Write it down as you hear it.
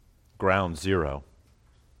ground zero.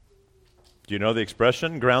 Do you know the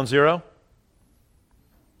expression, ground zero?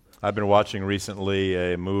 I've been watching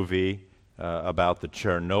recently a movie about the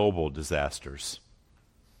Chernobyl disasters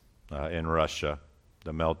in Russia,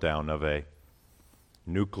 the meltdown of a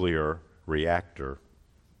nuclear reactor.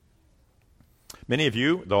 Many of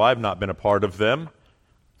you, though I've not been a part of them,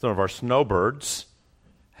 some of our snowbirds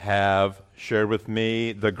have shared with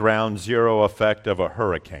me the ground zero effect of a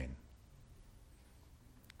hurricane.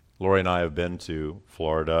 Lori and I have been to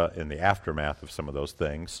Florida in the aftermath of some of those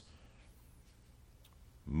things.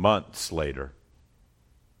 Months later,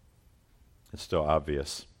 it's still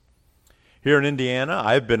obvious. Here in Indiana,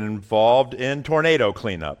 I've been involved in tornado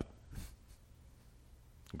cleanup.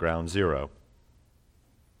 Ground zero.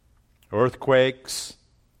 Earthquakes,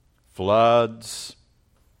 floods,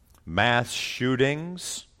 mass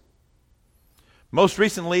shootings. Most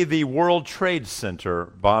recently, the World Trade Center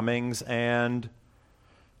bombings and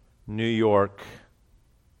New York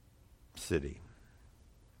City.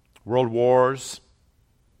 World wars,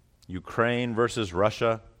 Ukraine versus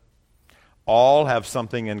Russia, all have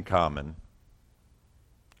something in common.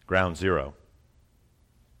 Ground zero.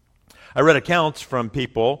 I read accounts from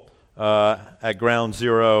people at Ground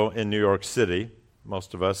Zero in New York City.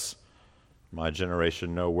 Most of us, my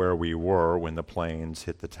generation, know where we were when the planes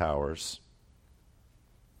hit the towers.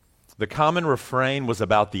 The common refrain was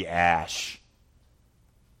about the ash.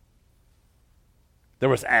 There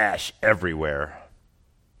was ash everywhere.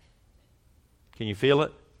 Can you feel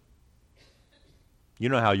it? You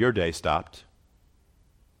know how your day stopped.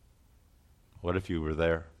 What if you were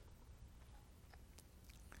there?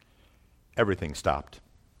 Everything stopped.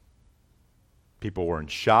 People were in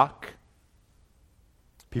shock.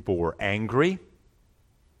 People were angry.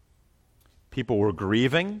 People were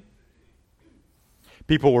grieving.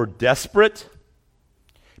 People were desperate.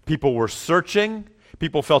 People were searching.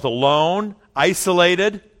 People felt alone,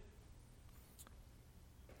 isolated.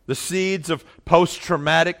 The seeds of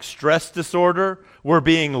post-traumatic stress disorder were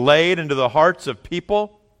being laid into the hearts of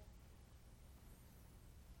people.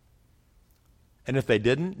 And if they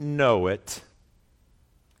didn't know it,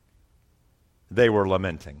 they were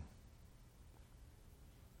lamenting.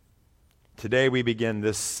 Today we begin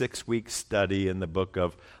this 6-week study in the book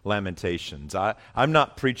of Lamentations. I'm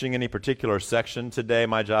not preaching any particular section today.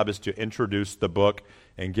 My job is to introduce the book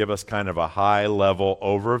and give us kind of a high-level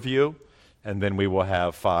overview, and then we will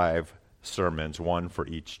have 5 sermons, one for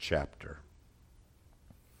each chapter.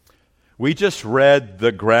 We just read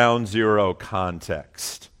the ground zero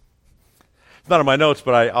context. It's not in my notes,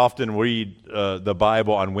 but I often read the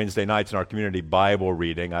Bible on Wednesday nights in our community Bible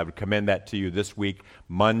reading. I would commend that to you this week,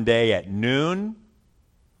 Monday at noon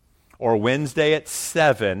or Wednesday at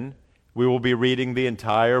 7. We will be reading the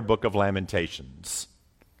entire book of Lamentations.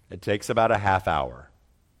 It takes about a half hour.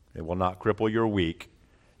 It will not cripple your week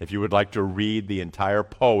if you would like to read the entire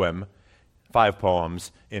poem, 5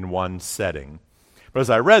 poems, in one setting. But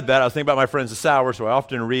as I read that, I was thinking about my friends the Sowers, who I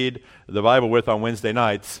often read the Bible with on Wednesday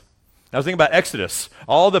nights. I was thinking about Exodus,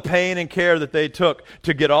 all the pain and care that they took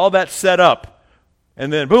to get all that set up.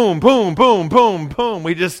 And then boom, boom, boom, boom, boom.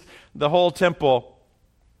 The whole temple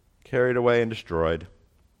carried away and destroyed.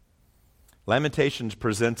 Lamentations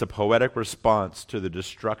presents a poetic response to the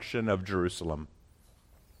destruction of Jerusalem.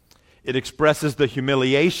 It expresses the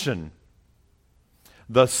humiliation,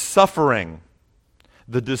 the suffering,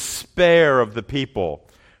 the despair of the people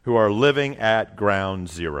who are living at ground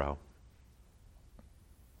zero.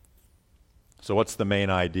 So what's the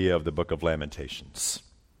main idea of the book of Lamentations?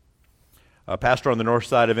 A pastor on the north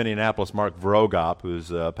side of Indianapolis, Mark Vrogop,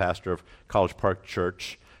 who's a pastor of College Park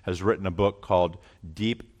Church, has written a book called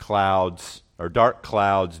Dark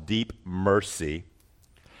Clouds, Deep Mercy.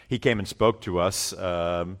 He came and spoke to us,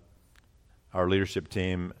 our leadership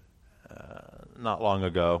team, not long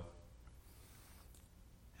ago.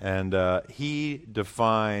 And he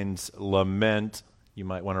defines lament, you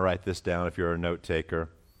might want to write this down if you're a note taker,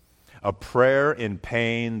 a prayer in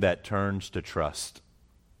pain that turns to trust.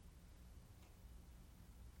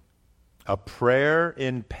 A prayer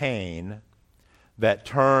in pain that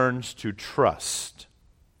turns to trust.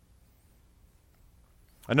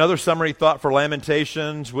 Another summary thought for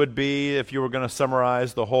Lamentations would be, if you were going to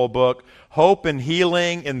summarize the whole book, hope and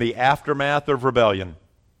healing in the aftermath of rebellion.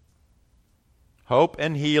 Hope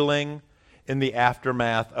and healing in the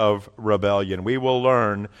aftermath of rebellion. We will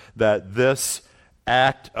learn that this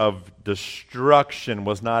act of destruction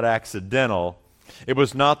was not accidental. It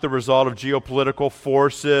was not the result of geopolitical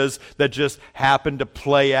forces that just happened to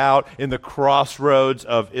play out in the crossroads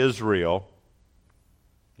of Israel.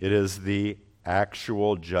 It is the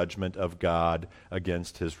actual judgment of God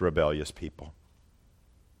against his rebellious people.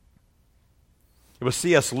 It was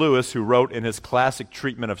C.S. Lewis who wrote in his classic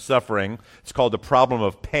treatment of suffering, it's called The Problem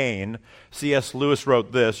of Pain. C.S. Lewis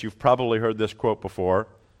wrote this, you've probably heard this quote before: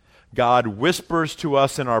 God whispers to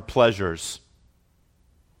us in our pleasures.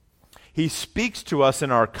 He speaks to us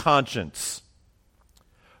in our conscience,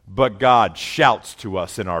 but God shouts to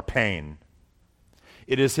us in our pain.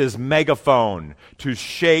 It is his megaphone to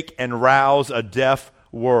shake and rouse a deaf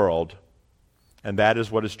world. And that is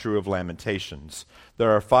what is true of Lamentations. There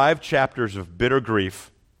are 5 chapters of bitter grief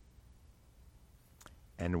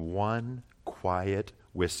and 1 quiet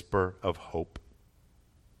whisper of hope.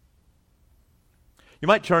 You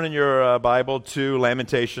might turn in your Bible to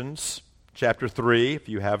Lamentations chapter 3, if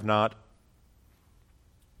you have not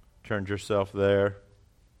turned yourself there.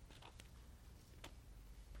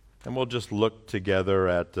 And we'll just look together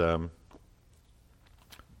at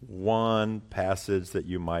one passage that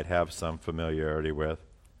you might have some familiarity with.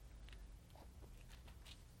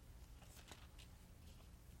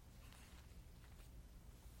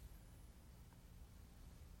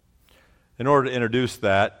 In order to introduce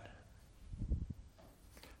that,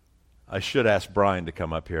 I should ask Brian to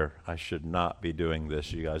come up here. I should not be doing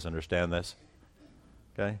this. You guys understand this?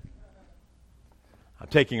 Okay? I'm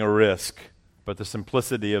taking a risk, but the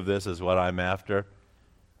simplicity of this is what I'm after.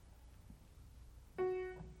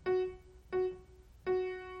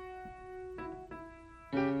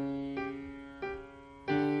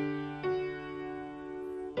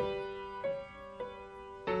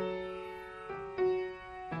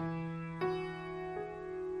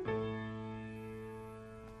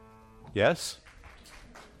 Yes?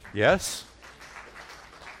 Yes?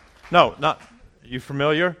 No, not. You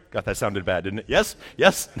familiar? God, that sounded bad, didn't it? Yes?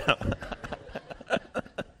 Yes? No.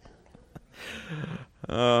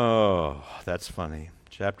 Oh, that's funny.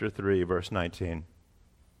 Chapter 3, verse 19.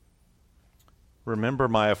 Remember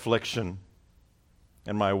my affliction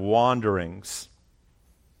and my wanderings,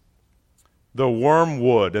 the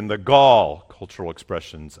wormwood and the gall, cultural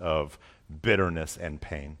expressions of bitterness and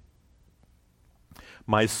pain.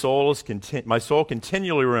 My soul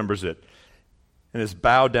continually remembers it and is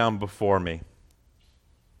bowed down before me.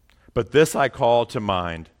 But this I call to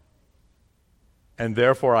mind, and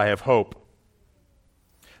therefore I have hope.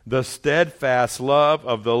 The steadfast love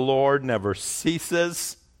of the Lord never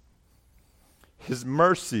ceases. His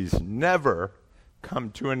mercies never come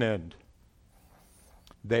to an end.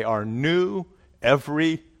 They are new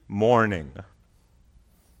every morning.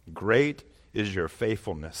 Great is your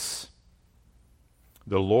faithfulness.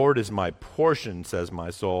 The Lord is my portion, says my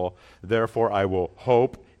soul. Therefore I will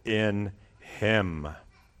hope in him.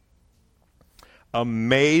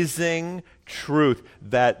 Amazing truth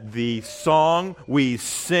that the song we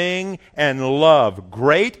sing and love.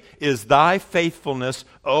 Great is thy faithfulness,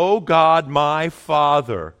 O God my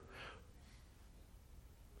Father.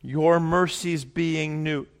 Your mercies being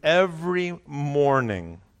new every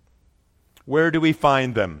morning. Where do we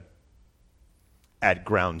find them? At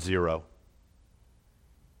ground zero.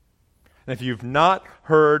 And if you've not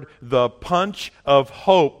heard the punch of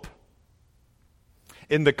hope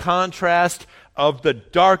in the contrast of the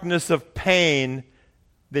darkness of pain,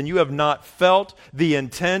 then you have not felt the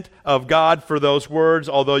intent of God for those words,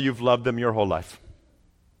 although you've loved them your whole life.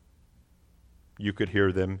 You could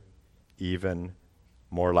hear them even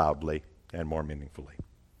more loudly and more meaningfully.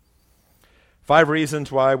 5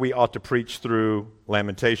 reasons why we ought to preach through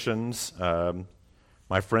Lamentations.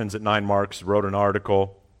 My friends at 9 Marks wrote an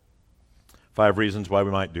article, 5 reasons why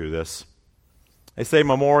we might do this. They say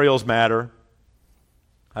memorials matter.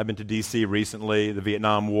 I've been to D.C. recently, the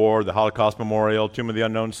Vietnam War, the Holocaust Memorial, Tomb of the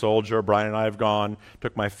Unknown Soldier. Brian and I have gone,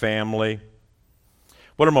 took my family.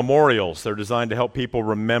 What are memorials? They're designed to help people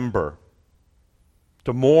remember,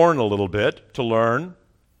 to mourn a little bit, to learn.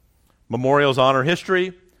 Memorials honor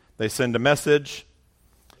history. They send a message.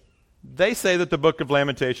 They say that the book of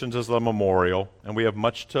Lamentations is a memorial, and we have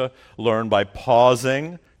much to learn by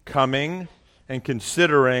pausing, coming, and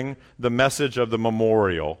considering the message of the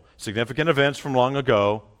memorial. Significant events from long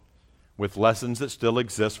ago with lessons that still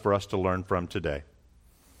exist for us to learn from today.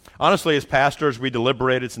 Honestly, as pastors, we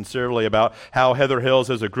deliberated sincerely about how Heather Hills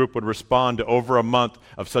as a group would respond to over a month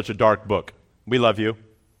of such a dark book. We love you.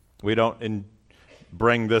 We don't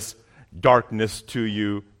bring this darkness to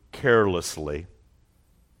you carelessly.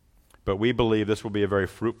 But we believe this will be a very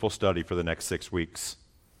fruitful study for the next 6 weeks.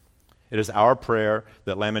 It is our prayer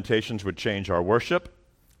that Lamentations would change our worship,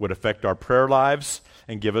 would affect our prayer lives,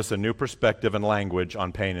 and give us a new perspective and language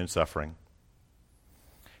on pain and suffering.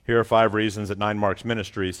 Here are 5 reasons that 9 Marks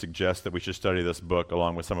Ministries suggests that we should study this book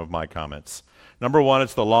along with some of my comments. Number 1,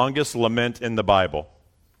 it's the longest lament in the Bible.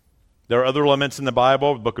 There are other laments in the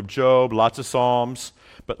Bible, the book of Job, lots of Psalms,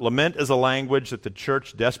 but lament is a language that the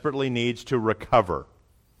church desperately needs to recover.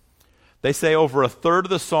 They say over a third of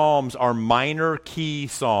the Psalms are minor key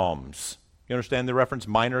Psalms. You understand the reference,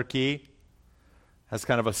 minor key? Has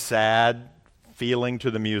kind of a sad feeling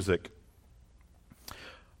to the music.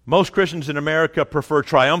 Most Christians in America prefer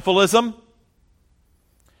triumphalism,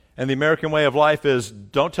 and the American way of life is,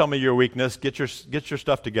 don't tell me your weakness, get your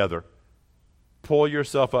stuff together. Pull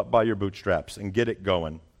yourself up by your bootstraps and get it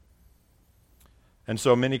going. And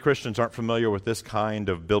so many Christians aren't familiar with this kind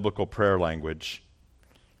of biblical prayer language.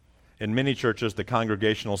 In many churches, the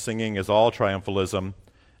congregational singing is all triumphalism,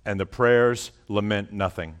 and the prayers lament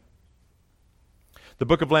nothing. The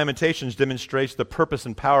book of Lamentations demonstrates the purpose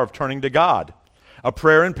and power of turning to God. A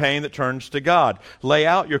prayer in pain that turns to God. Lay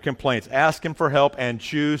out your complaints, ask Him for help, and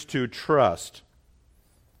choose to trust.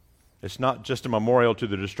 It's not just a memorial to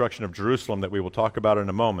the destruction of Jerusalem that we will talk about in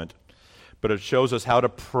a moment, but it shows us how to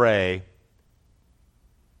pray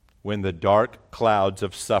when the dark clouds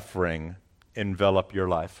of suffering envelop your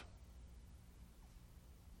life.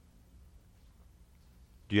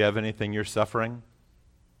 Do you have anything you're suffering?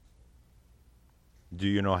 Do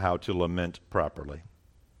you know how to lament properly?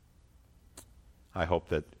 I hope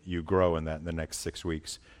that you grow in that in the next 6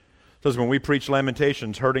 weeks. Because when we preach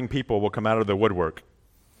Lamentations, hurting people will come out of the woodwork.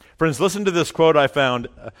 Friends, listen to this quote I found.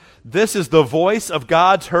 This is the voice of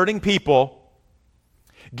God's hurting people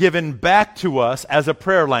given back to us as a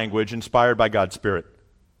prayer language inspired by God's Spirit.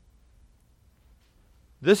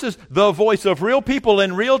 This is the voice of real people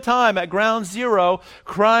in real time at ground zero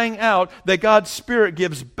crying out that God's Spirit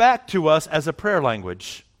gives back to us as a prayer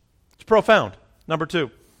language. It's profound. Number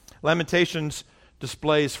 2, Lamentations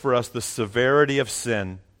displays for us the severity of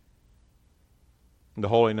sin and the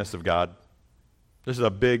holiness of God. This is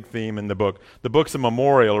a big theme in the book. The book's a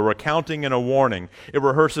memorial, a recounting and a warning. It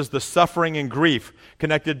rehearses the suffering and grief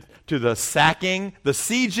connected to the sacking, the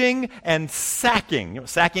sieging, and sacking. You know what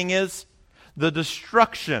sacking is? The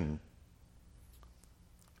destruction.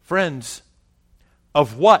 Friends,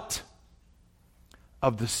 of what?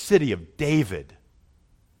 Of the city of David.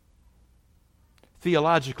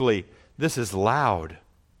 Theologically, this is loud.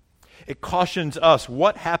 It cautions us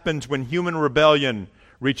what happens when human rebellion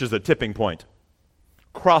reaches a tipping point,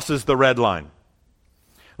 crosses the red line.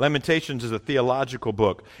 Lamentations is a theological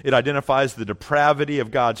book. It identifies the depravity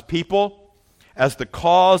of God's people as the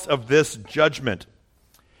cause of this judgment.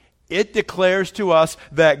 It declares to us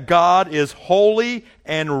that God is holy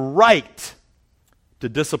and right to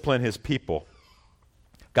discipline His people.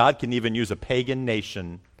 God can even use a pagan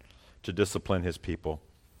nation to discipline His people.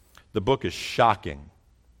 The book is shocking.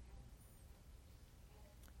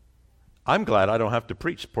 I'm glad I don't have to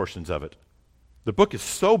preach portions of it. The book is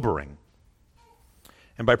sobering.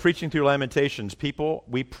 And by preaching through Lamentations, people,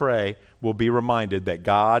 we pray, will be reminded that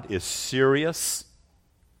God is serious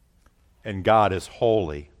and God is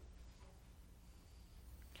holy.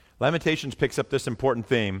 Lamentations picks up this important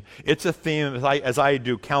theme. It's a theme, as I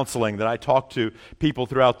do counseling, that I talk to people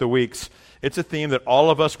throughout the weeks, it's a theme that all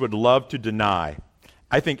of us would love to deny.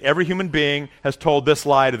 I think every human being has told this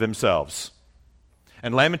lie to themselves.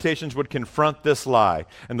 And Lamentations would confront this lie.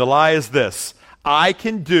 And the lie is this: I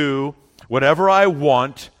can do whatever I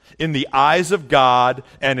want in the eyes of God,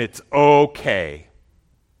 and it's okay.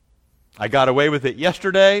 I got away with it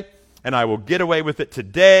yesterday, and I will get away with it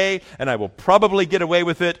today, and I will probably get away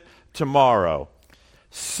with it tomorrow.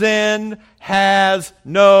 Sin has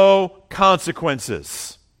no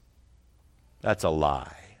consequences. That's a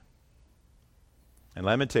lie. And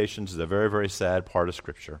Lamentations is a very, very sad part of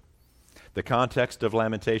Scripture. The context of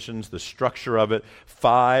Lamentations, the structure of it,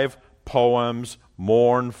 5 poems,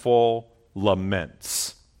 mournful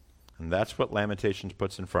laments. And that's what Lamentations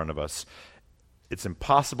puts in front of us. It's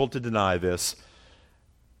impossible to deny this.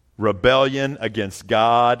 Rebellion against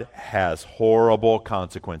God has horrible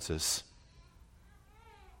consequences.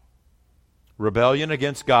 Rebellion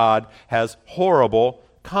against God has horrible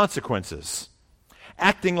consequences.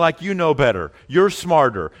 Acting like you know better, you're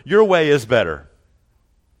smarter, your way is better.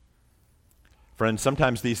 Friends,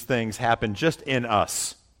 sometimes these things happen just in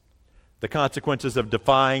us. The consequences of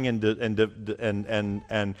defying and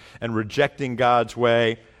rejecting God's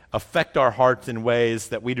way affect our hearts in ways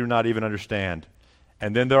that we do not even understand.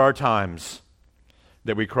 And then there are times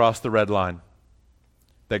that we cross the red line,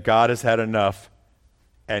 that God has had enough,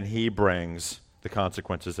 and He brings the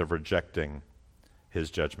consequences of rejecting His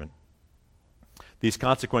judgment. These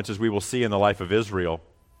consequences we will see in the life of Israel,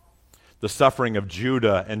 the suffering of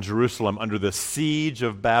Judah and Jerusalem under the siege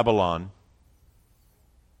of Babylon.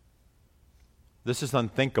 This is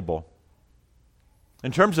unthinkable.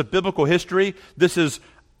 In terms of biblical history, this is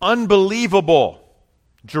Unbelievable.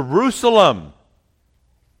 Jerusalem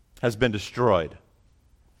has been destroyed.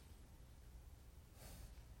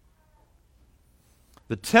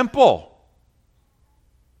 The temple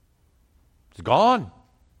is gone.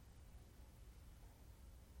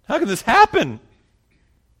 How can this happen?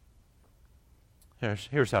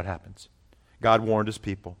 Here's how it happens. God warned his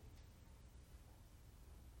people.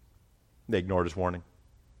 They ignored his warning.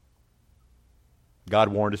 God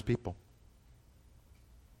warned his people.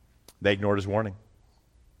 They ignored his warning.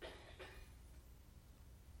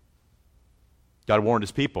 God warned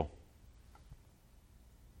his people.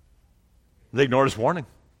 They ignored his warning.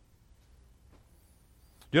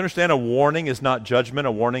 Do you understand? A warning is not judgment.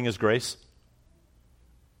 A warning is grace.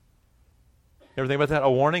 You ever think about that? A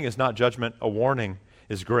warning is not judgment. A warning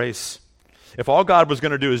is grace. If all God was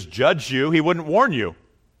going to do is judge you, he wouldn't warn you.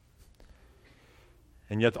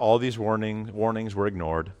 And yet all these warnings were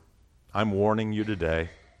ignored. I'm warning you today.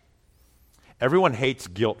 Everyone hates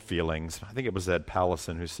guilt feelings. I think it was David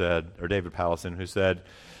Pallison who said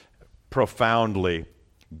profoundly,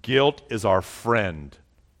 guilt is our friend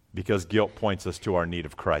because guilt points us to our need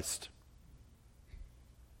of Christ.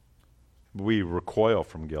 We recoil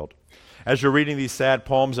from guilt. As you're reading these sad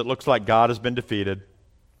poems, it looks like God has been defeated.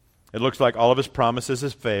 It looks like all of his promises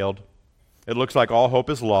has failed. It looks like all hope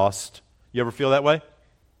is lost. You ever feel that way?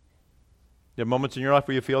 You have moments in your life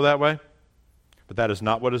where you feel that way? But that is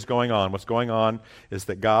not what is going on. What's going on is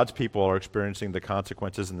that God's people are experiencing the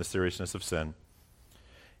consequences and the seriousness of sin.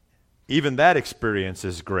 Even that experience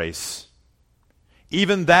is grace.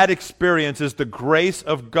 Even that experience is the grace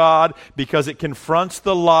of God because it confronts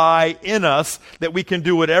the lie in us that we can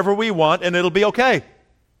do whatever we want and it'll be okay.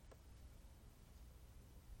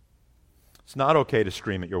 It's not okay to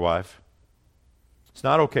scream at your wife. It's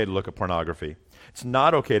not okay to look at pornography. It's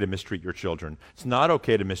not okay to mistreat your children. It's not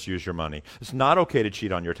okay to misuse your money. It's not okay to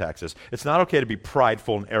cheat on your taxes. It's not okay to be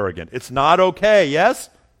prideful and arrogant. It's not okay, yes?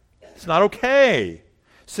 It's not okay.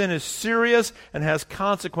 Sin is serious and has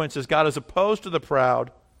consequences. God is opposed to the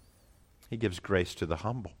proud. He gives grace to the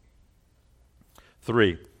humble.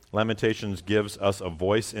 3, Lamentations gives us a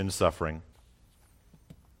voice in suffering.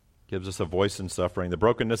 Gives us a voice in suffering. The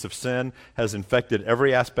brokenness of sin has infected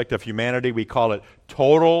every aspect of humanity. We call it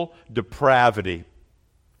total depravity.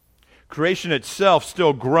 Creation itself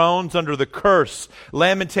still groans under the curse.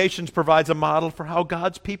 Lamentations provides a model for how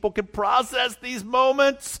God's people can process these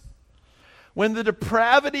moments when the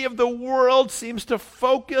depravity of the world seems to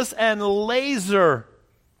focus and laser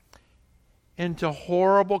into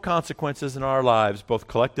horrible consequences in our lives, both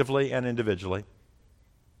collectively and individually.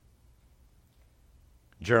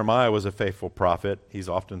 Jeremiah was a faithful prophet. He's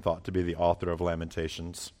often thought to be the author of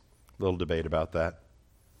Lamentations. A little debate about that.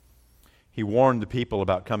 He warned the people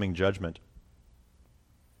about coming judgment.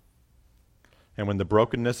 And when the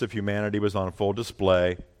brokenness of humanity was on full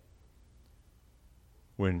display,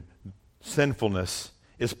 when sinfulness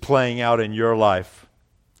is playing out in your life,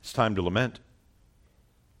 it's time to lament.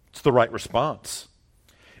 It's the right response.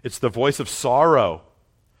 It's the voice of sorrow.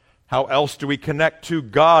 How else do we connect to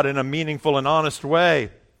God in a meaningful and honest way?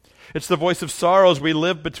 It's the voice of sorrow as we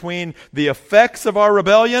live between the effects of our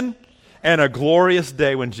rebellion and a glorious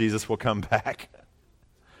day when Jesus will come back.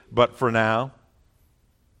 But for now,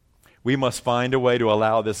 we must find a way to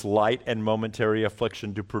allow this light and momentary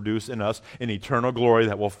affliction to produce in us an eternal glory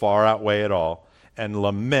that will far outweigh it all. And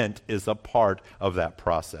lament is a part of that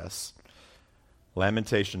process.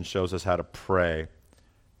 Lamentation shows us how to pray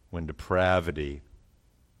when depravity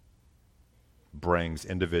brings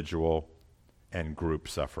individual and group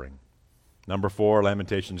suffering. Number 4,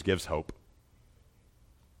 Lamentations gives hope.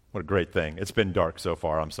 What a great thing. It's been dark so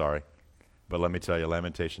far, I'm sorry. But let me tell you,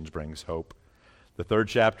 Lamentations brings hope. The 3rd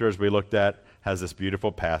chapter, as we looked at, has this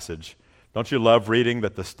beautiful passage. Don't you love reading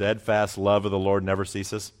that the steadfast love of the Lord never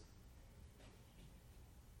ceases?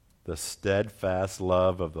 The steadfast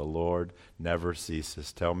love of the Lord never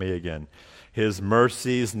ceases. Tell me again. His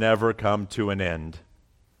mercies never come to an end.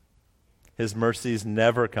 His mercies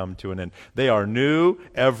never come to an end. They are new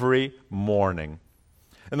every morning.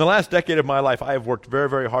 In the last decade of my life, I have worked very,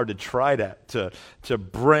 very hard to try to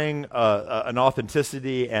bring an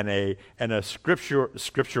authenticity and a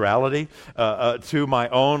scripturality to my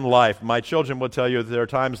own life. My children will tell you that there are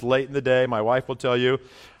times late in the day. My wife will tell you,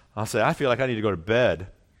 I'll say, I feel like I need to go to bed.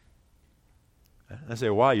 I say,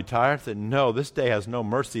 why, you tired? I said, no, this day has no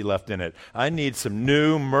mercy left in it. I need some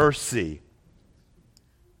new mercy.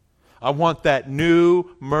 I want that new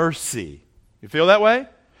mercy. You feel that way?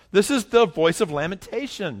 This is the voice of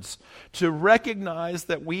Lamentations, to recognize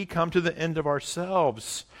that we come to the end of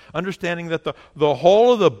ourselves, understanding that the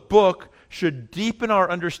whole of the book should deepen our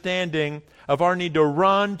understanding of our need to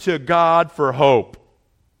run to God for hope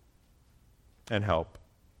and help.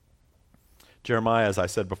 Jeremiah, as I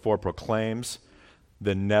said before, proclaims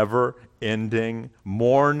the never-ending,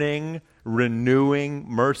 mourning, renewing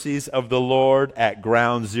mercies of the Lord at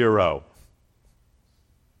ground zero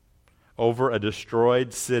over a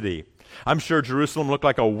destroyed city. I'm sure Jerusalem looked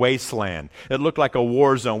like a wasteland. It looked like a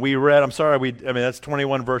war zone. We read, that's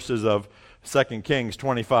 21 verses of 2 Kings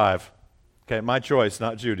 25. Okay, my choice,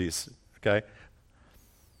 not Judy's. Okay?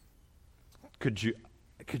 Could you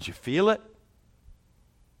feel it?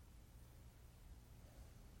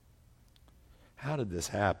 How did this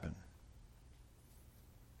happen?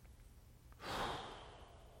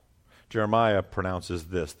 Jeremiah pronounces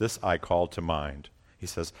this I call to mind. He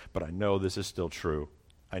says, but I know this is still true.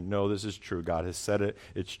 I know this is true. God has said it.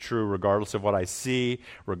 It's true regardless of what I see,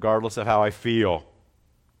 regardless of how I feel.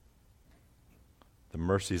 The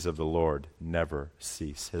mercies of the Lord never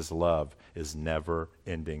cease. His love is never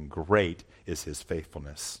ending. Great is his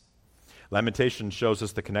faithfulness. Lamentations shows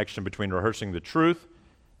us the connection between rehearsing the truth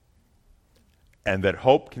and that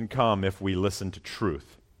hope can come if we listen to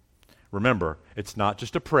truth. Remember, it's not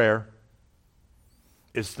just a prayer.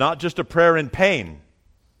 It's not just a prayer in pain.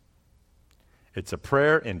 It's a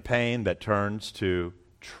prayer in pain that turns to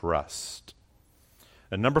trust.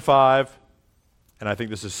 And number 5, and I think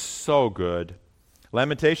this is so good,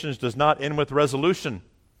 Lamentations does not end with resolution.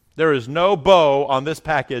 There is no bow on this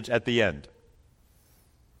package at the end.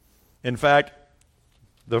 In fact,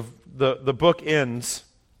 the book ends,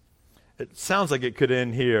 it sounds like it could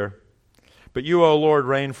end here. But you, O Lord,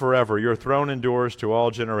 reign forever. Your throne endures to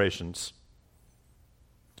all generations.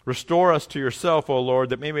 Restore us to yourself, O Lord,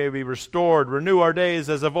 that we may be restored. Renew our days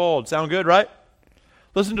as of old. Sound good, right?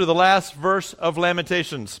 Listen to the last verse of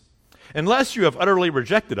Lamentations. Unless you have utterly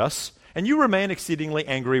rejected us, and you remain exceedingly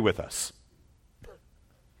angry with us.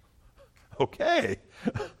 Okay.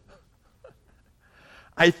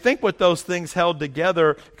 I think what those things held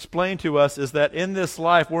together explain to us is that in this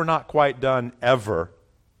life we're not quite done ever.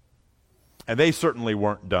 And they certainly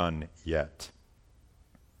weren't done yet.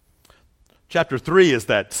 Chapter 3 is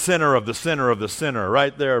that sinner of the sinner of the sinner.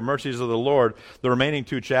 Right there, mercies of the Lord. The remaining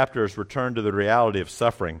 2 chapters return to the reality of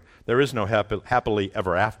suffering. There is no happily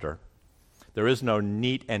ever after. There is no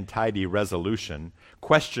neat and tidy resolution.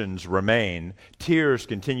 Questions remain. Tears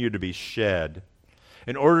continue to be shed.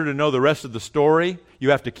 In order to know the rest of the story, you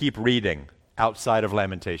have to keep reading outside of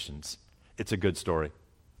Lamentations. It's a good story.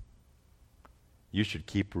 You should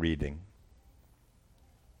keep reading.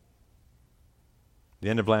 The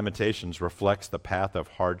end of Lamentations reflects the path of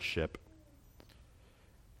hardship.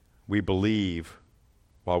 We believe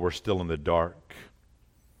while we're still in the dark.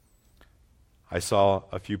 I saw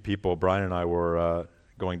a few people, Brian and I were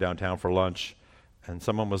going downtown for lunch, and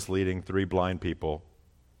someone was leading 3 blind people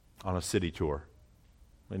on a city tour.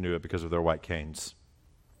 They knew it because of their white canes.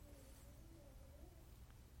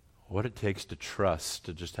 What it takes to trust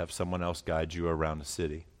to just have someone else guide you around a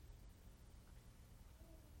city.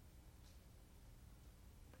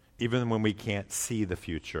 Even when we can't see the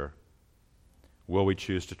future, will we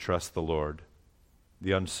choose to trust the Lord?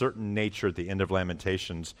 The uncertain nature at the end of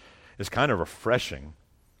Lamentations is kind of refreshing.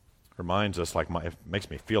 Reminds us, it makes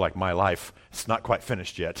me feel like my life, it's not quite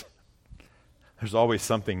finished yet. There's always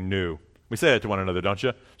something new. We say that to one another, don't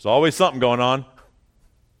you? There's always something going on.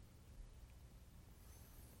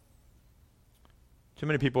 Too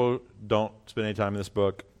many people don't spend any time in this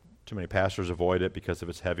book. Too many pastors avoid it because of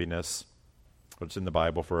its heaviness. But it's in the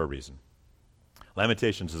Bible for a reason.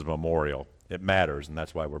 Lamentations is a memorial. It matters, and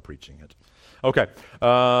that's why we're preaching it. Okay,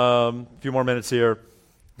 a few more minutes here.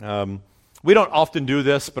 We don't often do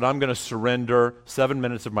this, but I'm going to surrender 7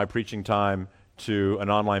 minutes of my preaching time to an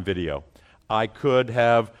online video. I could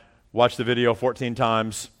have watched the video 14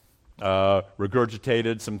 times,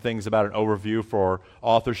 regurgitated some things about an overview for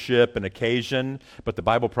authorship and occasion, but the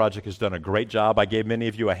Bible Project has done a great job. I gave many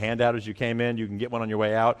of you a handout as you came in. You can get one on your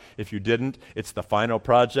way out. If you didn't, it's the final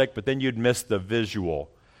project, but then you'd miss the visual.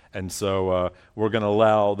 And so we're going to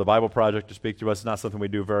allow the Bible Project to speak to us. It's not something we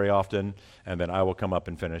do very often, and then I will come up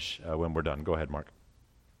and finish when we're done. Go ahead, Mark.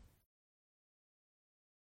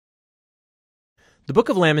 The Book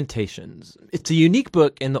of Lamentations. It's a unique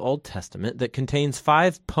book in the Old Testament that contains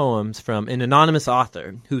 5 poems from an anonymous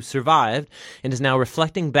author who survived and is now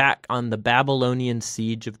reflecting back on the Babylonian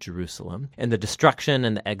siege of Jerusalem and the destruction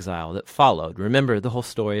and the exile that followed. Remember the whole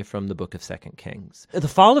story from the book of 2 Kings. The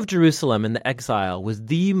fall of Jerusalem and the exile was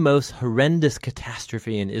the most horrendous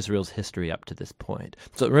catastrophe in Israel's history up to this point.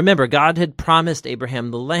 So remember, God had promised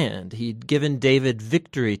Abraham the land. He'd given David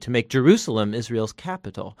victory to make Jerusalem Israel's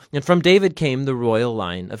capital. And from David came the royal royal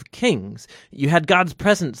line of kings. You had God's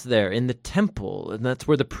presence there in the temple, and that's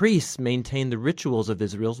where the priests maintained the rituals of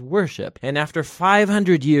Israel's worship. And after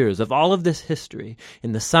 500 years of all of this history,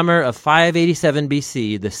 in the summer of 587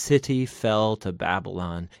 BC, the city fell to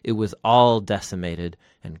Babylon. It was all decimated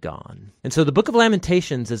and gone. And so the Book of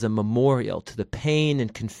Lamentations is a memorial to the pain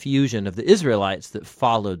and confusion of the Israelites that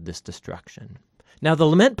followed this destruction. Now, the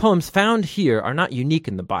lament poems found here are not unique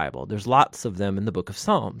in the Bible. There's lots of them in the book of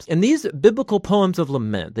Psalms. And these biblical poems of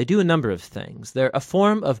lament, they do a number of things. They're a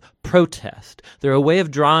form of protest. They're a way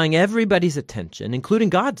of drawing everybody's attention, including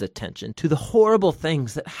God's attention, to the horrible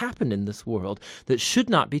things that happen in this world that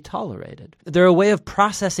should not be tolerated. They're a way of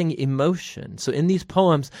processing emotion. So in these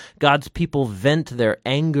poems, God's people vent their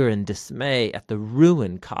anger and dismay at the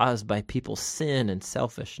ruin caused by people's sin and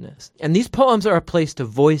selfishness. And these poems are a place to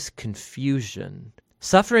voice confusion.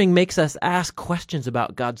 Suffering makes us ask questions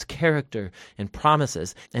about God's character and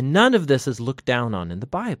promises, and none of this is looked down on in the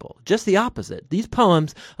Bible. Just the opposite. These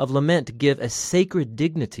poems of lament give a sacred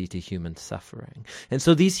dignity to human suffering. And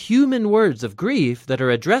so these human words of grief that are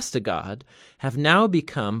addressed to God have now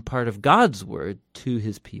become part of God's word to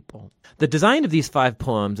his people. The design of these 5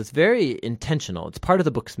 poems is very intentional. It's part of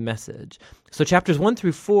the book's message. So chapters 1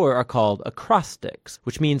 through 4 are called acrostics,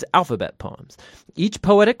 which means alphabet poems. Each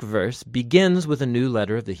poetic verse begins with a new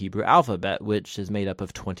letter of the Hebrew alphabet, which is made up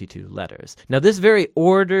of 22 letters. Now, this very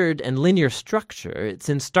ordered and linear structure, it's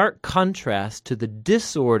in stark contrast to the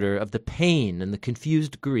disorder of the pain and the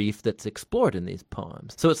confused grief that's explored in these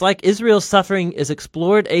poems. So it's like Israel's suffering is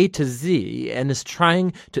explored A to Z and is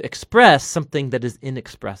trying to express something that is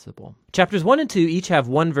inexpressible. Chapters 1 and 2 each have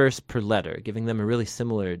 1 verse per letter, giving them a really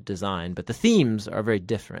similar design, but the themes are very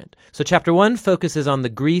different. So chapter 1 focuses on the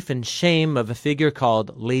grief and shame of a figure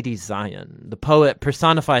called Lady Zion. The poet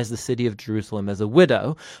personifies the city of Jerusalem as a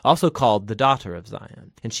widow, also called the daughter of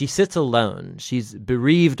Zion. And she sits alone. She's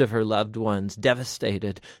bereaved of her loved ones,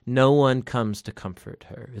 devastated. No one comes to comfort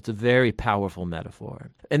her. It's a very powerful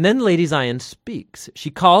metaphor. And then Lady Zion speaks. She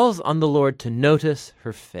calls on the Lord to notice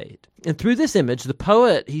her fate. And through this image, the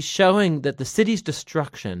poet, he's showing that the city's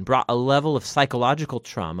destruction brought a level of psychological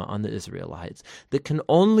trauma on the Israelites that can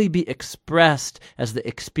only be expressed as the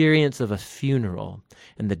experience of a funeral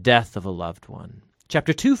and the death of a loved one.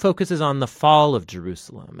 Chapter 2 focuses on the fall of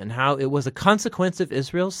Jerusalem and how it was a consequence of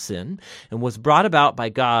Israel's sin and was brought about by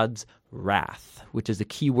God's wrath, which is a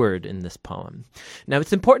key word in this poem. Now,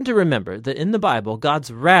 it's important to remember that in the Bible,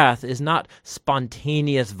 God's wrath is not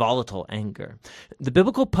spontaneous, volatile anger. The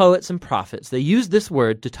biblical poets and prophets, they use this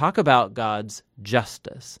word to talk about God's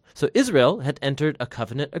justice. So Israel had entered a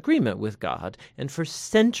covenant agreement with God, and for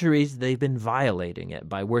centuries they've been violating it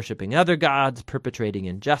by worshiping other gods, perpetrating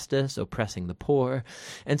injustice, oppressing the poor.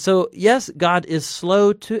 And so, yes, God is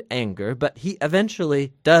slow to anger, but he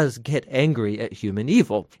eventually does get angry at human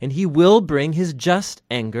evil, and he will bring his just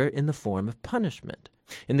anger in the form of punishment.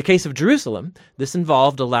 In the case of Jerusalem, this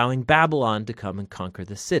involved allowing Babylon to come and conquer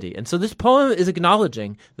the city. And so this poem is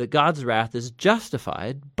acknowledging that God's wrath is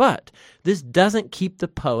justified, but this doesn't keep the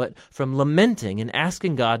poet from lamenting and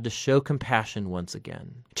asking God to show compassion once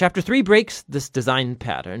again. Chapter 3 breaks this design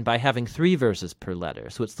pattern by having 3 verses per letter,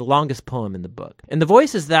 so it's the longest poem in the book. And the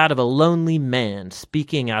voice is that of a lonely man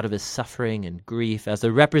speaking out of his suffering and grief as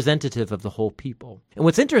a representative of the whole people. And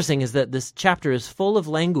what's interesting is that this chapter is full of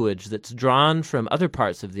language that's drawn from other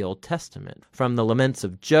parts of the Old Testament, from the laments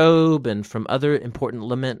of Job and from other important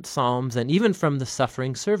lament psalms, and even from the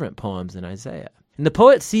suffering servant poems in Isaiah. And the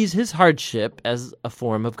poet sees his hardship as a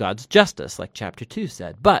form of God's justice, like chapter 2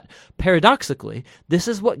 said. But paradoxically, this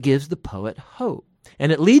is what gives the poet hope.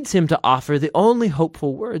 And it leads him to offer the only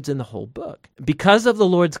hopeful words in the whole book. Because of the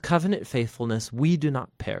Lord's covenant faithfulness, we do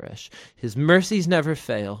not perish. His mercies never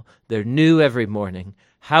fail. They're new every morning.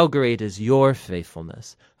 How great is your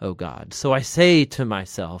faithfulness, O God. So I say to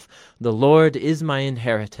myself, the Lord is my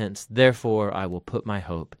inheritance, therefore I will put my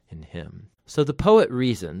hope in him. So the poet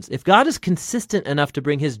reasons, if God is consistent enough to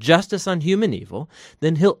bring his justice on human evil,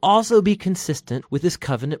 then he'll also be consistent with his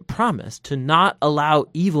covenant promise to not allow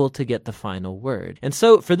evil to get the final word. And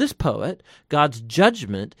so for this poet, God's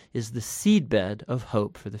judgment is the seedbed of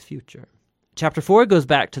hope for the future. Chapter 4 goes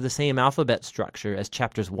back to the same alphabet structure as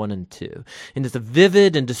chapters 1 and 2, and is a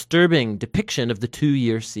vivid and disturbing depiction of the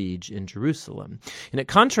 2-year siege in Jerusalem. And it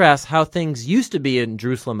contrasts how things used to be in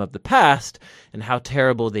Jerusalem of the past and how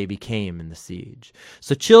terrible they became in the siege.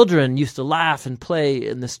 So children used to laugh and play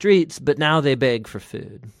in the streets, but now they beg for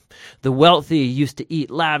food. The wealthy used to eat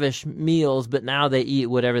lavish meals, but now they eat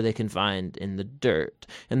whatever they can find in the dirt.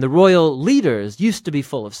 And the royal leaders used to be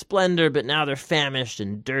full of splendor, but now they're famished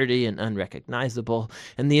and dirty and unrecognizable.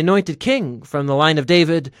 And the anointed king from the line of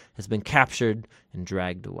David has been captured and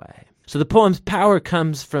dragged away. So the poem's power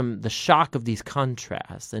comes from the shock of these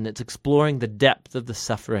contrasts, and it's exploring the depth of the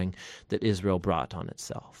suffering that Israel brought on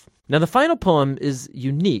itself. Now, the final poem is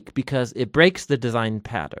unique because it breaks the design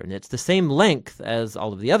pattern. It's the same length as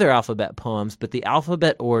all of the other alphabet poems, but the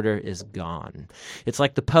alphabet order is gone. It's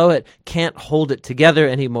like the poet can't hold it together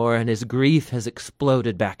anymore, and his grief has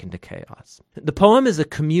exploded back into chaos. The poem is a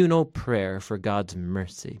communal prayer for God's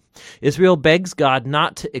mercy. Israel begs God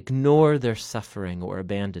not to ignore their suffering or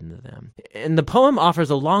abandon them. And the poem offers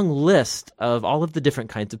a long list of all of the different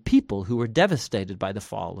kinds of people who were devastated by the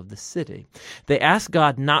fall of the city. They ask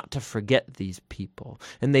God not to forget these people,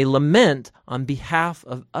 and they lament on behalf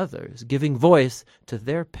of others, giving voice to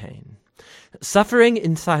their pain. Suffering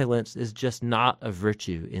in silence is just not a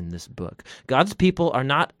virtue in this book. God's people are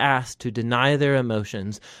not asked to deny their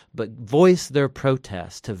emotions, but voice their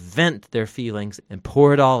protest, to vent their feelings and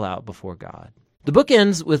pour it all out before God. The book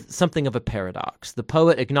ends with something of a paradox. The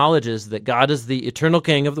poet acknowledges that God is the eternal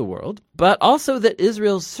king of the world, but also that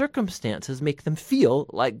Israel's circumstances make them feel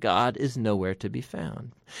like God is nowhere to be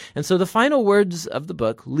found. And so the final words of the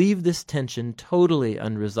book leave this tension totally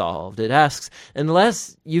unresolved. It asks,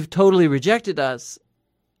 unless you've totally rejected us,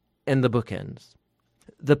 and the book ends.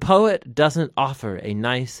 The poet doesn't offer a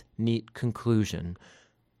nice, neat conclusion,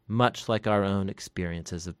 much like our own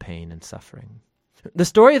experiences of pain and suffering. The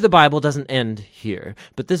story of the Bible doesn't end here,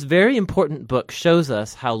 but this very important book shows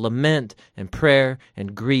us how lament and prayer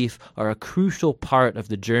and grief are a crucial part of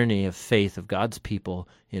the journey of faith of God's people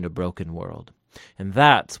in a broken world. And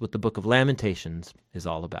that's what the book of Lamentations is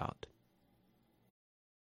all about.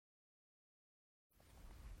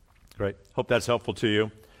 Great. Hope that's helpful to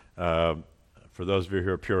you. For those of you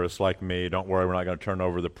who are purists like me, don't worry, we're not going to turn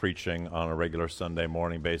over the preaching on a regular Sunday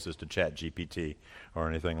morning basis to ChatGPT or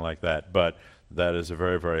anything like that. But that is a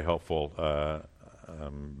very, very helpful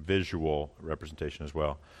visual representation as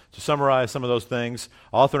well. To summarize some of those things,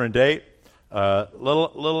 author and date,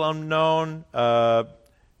 little unknown.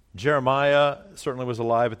 Jeremiah certainly was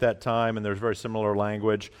alive at that time, and there's very similar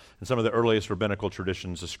language. And some of the earliest rabbinical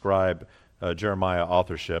traditions ascribe Jeremiah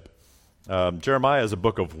authorship. Jeremiah is a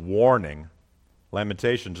book of warning.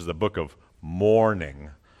 Lamentations is a book of mourning.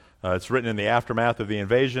 It's written in the aftermath of the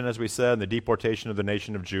invasion, as we said, and the deportation of the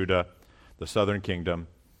nation of Judah, the southern kingdom,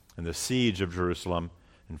 and the siege of Jerusalem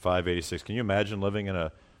in 586. Can you imagine living in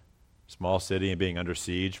a small city and being under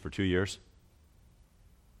siege for 2 years?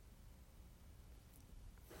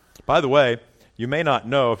 By the way, you may not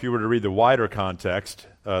know, if you were to read the wider context,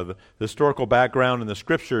 the historical background in the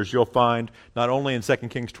scriptures, you'll find not only in 2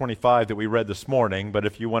 Kings 25 that we read this morning, but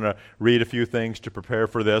if you want to read a few things to prepare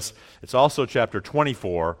for this, it's also chapter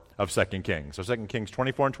 24 of 2 Kings. So 2 Kings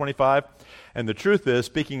 24 and 25. And the truth is,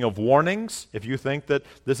 speaking of warnings, if you think that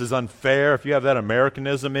this is unfair, if you have that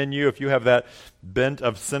Americanism in you, if you have that bent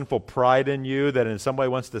of sinful pride in you that in some way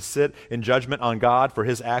wants to sit in judgment on God for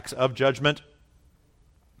his acts of judgment,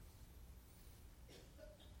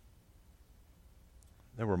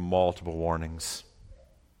 there were multiple warnings.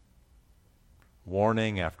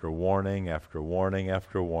 Warning after warning after warning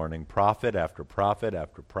after warning. Prophet after prophet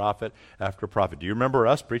after prophet after prophet. Do you remember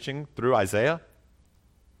us preaching through Isaiah?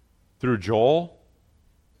 Through Joel?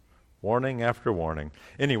 Warning after warning.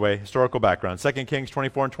 Anyway, historical background. 2 Kings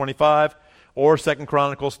 24 and 25 or 2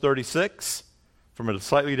 Chronicles 36 from a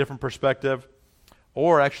slightly different perspective.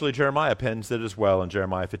 Or actually Jeremiah pens it as well in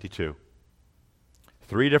Jeremiah 52.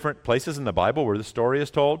 3 different places in the Bible where the story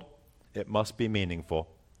is told. It must be meaningful.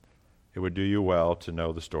 It would do you well to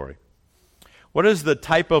know the story. What is the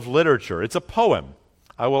type of literature? It's a poem.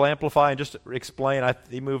 I will amplify and just explain.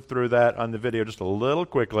 He moved through that on the video just a little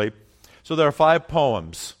quickly. So there are 5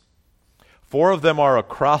 poems. 4 of them are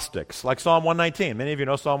acrostics, like Psalm 119. Many of you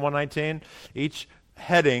know Psalm 119. Each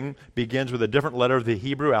heading begins with a different letter of the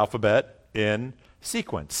Hebrew alphabet in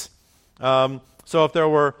sequence. So if there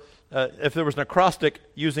was an acrostic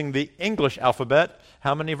using the English alphabet,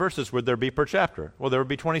 how many verses would there be per chapter? Well, there would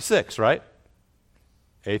be 26, right?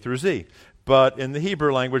 A through Z. But in the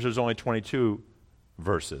Hebrew language, there's only 22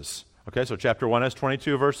 verses. Okay, so chapter 1 has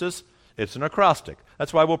 22 verses. It's an acrostic.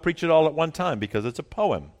 That's why we'll preach it all at one time, because it's a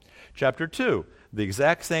poem. Chapter 2, the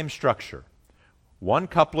exact same structure. 1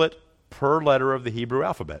 couplet per letter of the Hebrew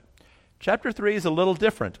alphabet. Chapter 3 is a little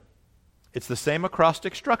different. It's the same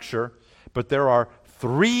acrostic structure, but there are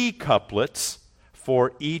 3 couplets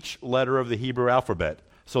for each letter of the Hebrew alphabet.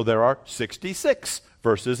 So there are 66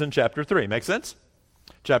 verses in chapter 3. Make sense?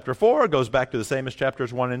 Chapter 4 goes back to the same as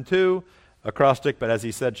chapters 1 and 2, acrostic, but as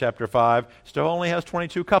he said, chapter 5 still only has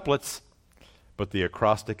 22 couplets, but the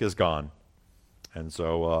acrostic is gone. And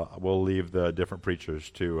so we'll leave the different preachers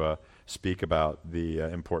to speak about the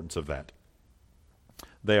importance of that.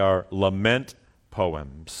 They are lament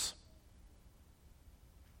poems.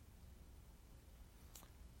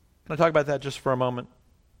 Can I talk about that just for a moment?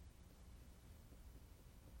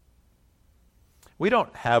 We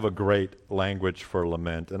don't have a great language for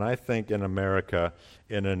lament, and I think in America,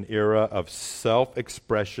 in an era of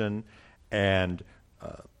self-expression and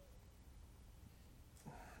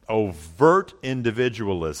overt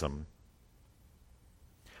individualism,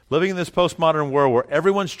 living in this postmodern world where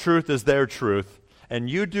everyone's truth is their truth, and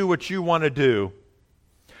you do what you want to do,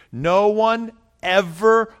 no one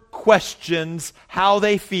ever questions how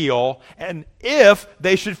they feel and if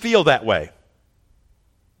they should feel that way.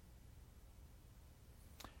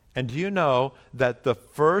 And do you know that the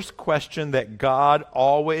first question that God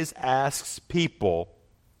always asks people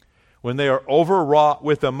when they are overwrought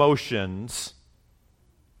with emotions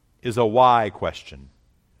is a why question?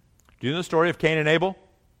 Do you know the story of Cain and Abel?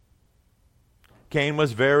 Cain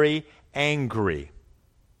was very angry.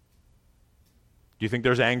 Do you think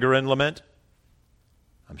there's anger in lament?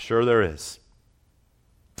 I'm sure there is.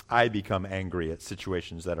 I become angry at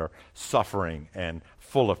situations that are suffering and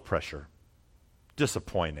full of pressure,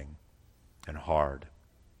 disappointing and hard.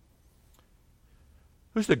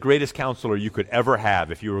 Who's the greatest counselor you could ever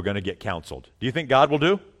have if you were going to get counseled? Do you think God will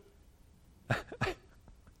do?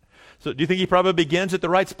 So do you think he probably begins at the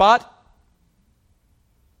right spot?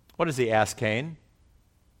 What does he ask Cain?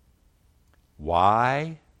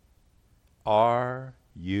 Why are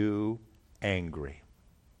you angry?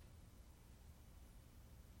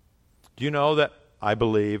 Do you know that I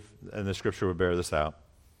believe, and the scripture would bear this out,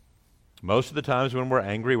 most of the times when we're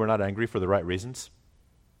angry, we're not angry for the right reasons?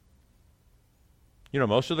 You know,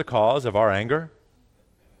 most of the cause of our anger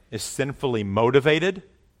is sinfully motivated.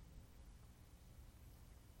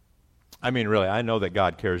 I mean, really, I know that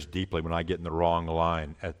God cares deeply when I get in the wrong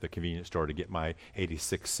line at the convenience store to get my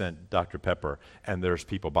 86-cent Dr. Pepper, and there's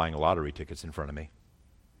people buying lottery tickets in front of me.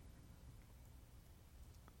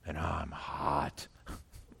 And I'm hot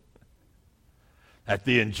at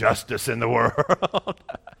the injustice in the world.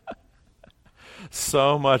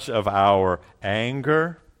 So much of our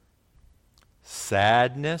anger,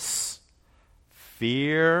 sadness,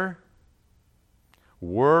 fear,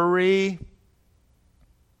 worry,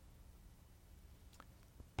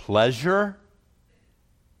 pleasure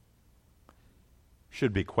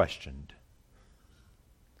should be questioned.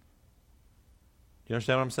 Do you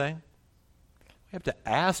understand what I'm saying? We have to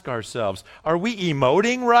ask ourselves, are we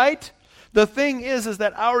emoting right? The thing is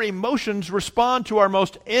that our emotions respond to our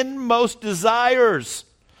most inmost desires.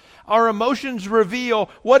 Our emotions reveal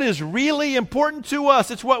what is really important to us.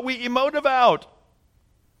 It's what we emote about.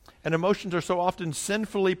 And emotions are so often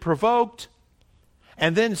sinfully provoked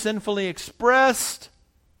and then sinfully expressed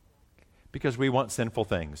because we want sinful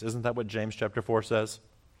things. Isn't that what James chapter 4 says?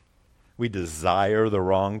 We desire the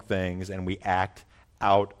wrong things and we act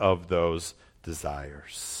out of those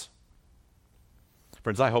desires.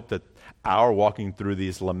 Friends, I hope that our walking through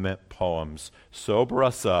these lament poems sober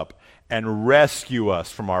us up and rescue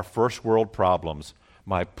us from our first world problems.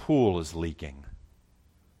 My pool is leaking.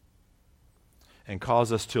 And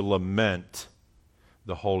cause us to lament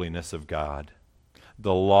the holiness of God,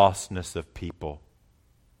 the lostness of people,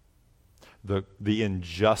 the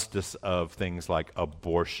injustice of things like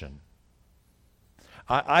abortion.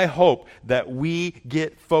 I hope that we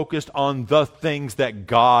get focused on the things that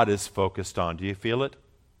God is focused on. Do you feel it?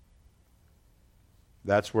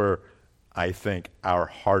 That's where I think our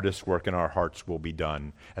hardest work in our hearts will be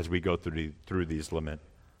done as we go through these lament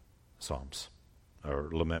psalms or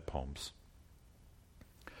lament poems.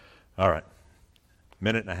 All right,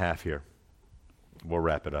 minute and a half here. We'll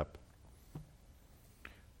wrap it up.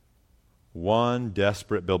 One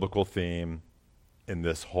desperate biblical theme in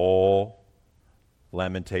this whole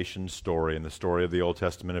lamentation story, in the story of the Old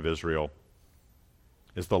Testament of Israel,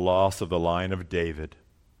 is the loss of the line of David.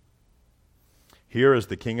 Here as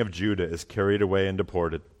the king of Judah is carried away and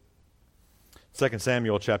deported. 2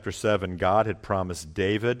 Samuel chapter 7, God had promised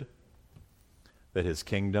David that his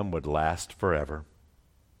kingdom would last forever,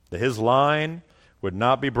 that his line would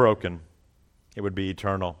not be broken, it would be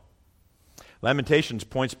eternal. Lamentations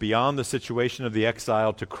points beyond the situation of the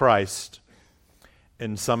exile to Christ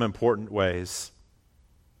in some important ways.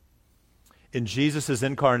 In Jesus'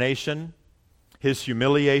 incarnation, his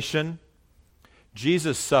humiliation,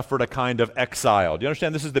 Jesus suffered a kind of exile. Do you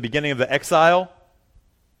understand this is the beginning of the exile?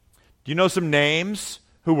 Do you know some names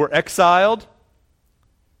who were exiled?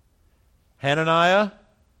 Hananiah,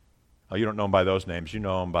 oh, you don't know them by those names. You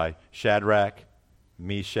know them by Shadrach,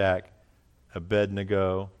 Meshach,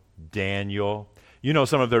 Abednego, Daniel. You know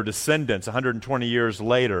some of their descendants 120 years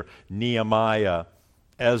later, Nehemiah,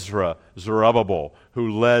 Ezra, Zerubbabel,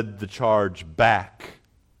 who led the charge back.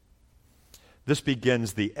 This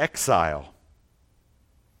begins the exile.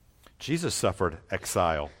 Jesus suffered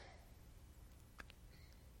exile.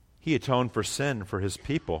 He atoned for sin for his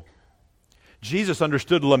people. Jesus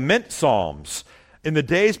understood lament psalms in the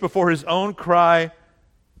days before his own cry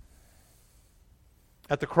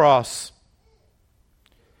at the cross.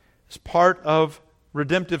 As part of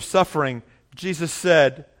redemptive suffering, Jesus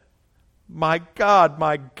said, my God,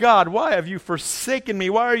 why have you forsaken me?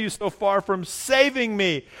 Why are you so far from saving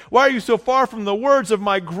me? Why are you so far from the words of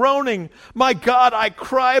my groaning? My God, I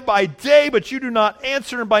cry by day, but you do not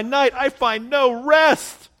answer, and by night I find no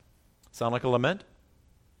rest. Sound like a lament?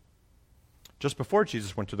 Just before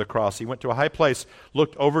Jesus went to the cross, he went to a high place,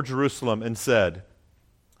 looked over Jerusalem, and said,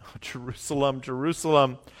 oh, Jerusalem,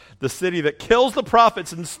 Jerusalem, the city that kills the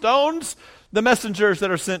prophets and stones the messengers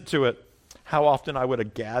that are sent to it. How often I would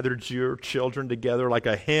have gathered your children together like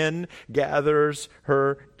a hen gathers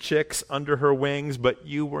her chicks under her wings, but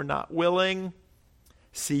you were not willing.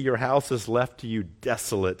 See, your house is left to you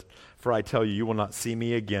desolate, for I tell you, you will not see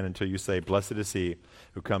me again until you say, blessed is he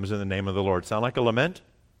who comes in the name of the Lord. Sound like a lament?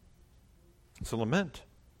 It's a lament.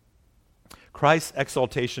 Christ's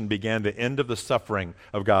exaltation began the end of the suffering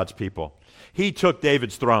of God's people. He took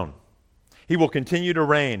David's throne. He will continue to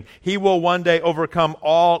reign. He will one day overcome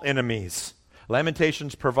all enemies.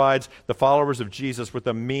 Lamentations provides the followers of Jesus with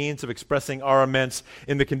a means of expressing our laments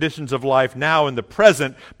in the conditions of life now in the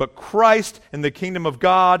present, but Christ in the kingdom of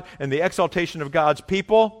God and the exaltation of God's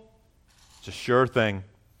people, it's a sure thing.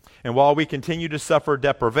 And while we continue to suffer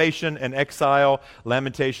deprivation and exile,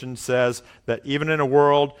 Lamentation says that even in a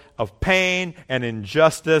world of pain and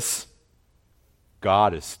injustice,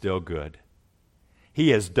 God is still good.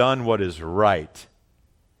 He has done what is right,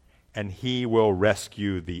 and he will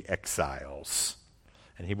rescue the exiles,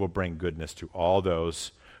 and he will bring goodness to all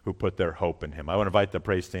those who put their hope in him. I want to invite the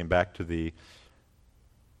praise team back to the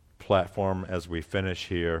platform as we finish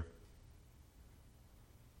here.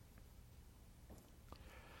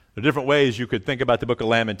 There are different ways you could think about the book of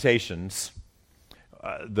Lamentations.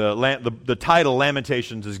 The title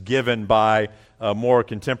Lamentations is given by more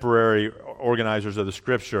contemporary organizers of the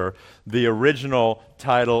Scripture. The original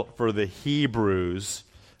title for the Hebrews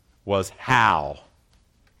was How,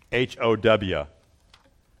 H-O-W.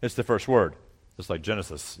 It's the first word, just like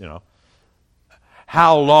Genesis, you know.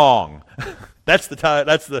 How long? That's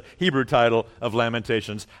the Hebrew title of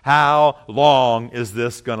Lamentations. How long is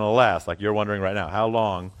this going to last? Like you're wondering right now, how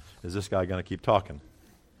long is this guy going to keep talking?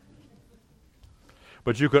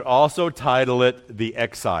 But you could also title it The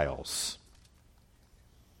Exiles,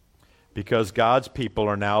 because God's people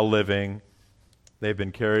are now living, they've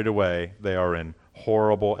been carried away, they are in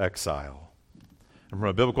horrible exile. And from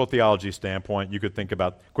a biblical theology standpoint, you could think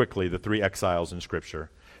about quickly the three exiles in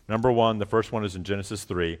Scripture. Number one, the first one is in Genesis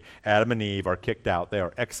 3. Adam and Eve are kicked out. They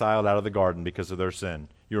are exiled out of the garden because of their sin.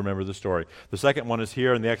 You remember the story. The second one is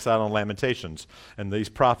here in the exile in Lamentations. And these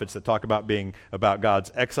prophets that talk about being about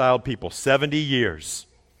God's exiled people, 70 years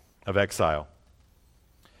of exile.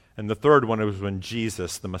 And the third one is when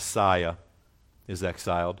Jesus, the Messiah, is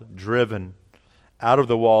exiled, driven out of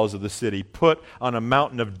the walls of the city, put on a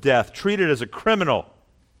mountain of death, treated as a criminal,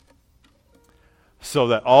 so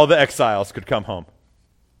that all the exiles could come home.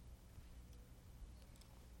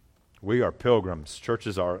 We are pilgrims.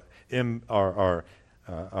 Churches are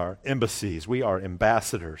embassies. We are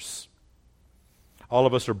ambassadors. All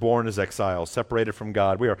of us are born as exiles, separated from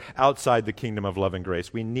God. We are outside the kingdom of love and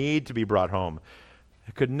grace. We need to be brought home.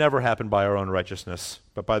 It could never happen by our own righteousness,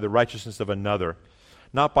 but by the righteousness of another.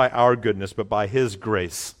 Not by our goodness, but by his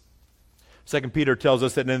grace. 2 Peter tells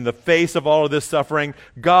us that in the face of all of this suffering,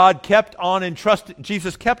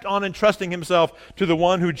 Jesus kept on entrusting himself to the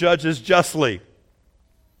one who judges justly.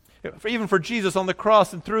 Even for Jesus on the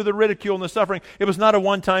cross and through the ridicule and the suffering, it was not a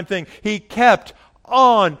one-time thing. He kept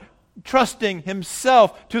on trusting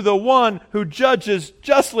himself to the one who judges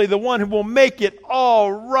justly, the one who will make it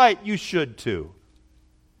all right. You should too.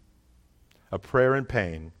 A prayer in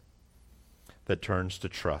pain that turns to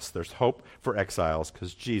trust. There's hope for exiles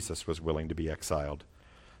because Jesus was willing to be exiled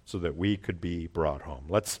so that we could be brought home.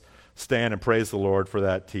 Let's stand and praise the Lord for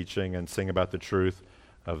that teaching and sing about the truth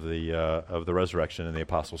of the resurrection in the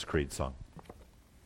Apostles' Creed song.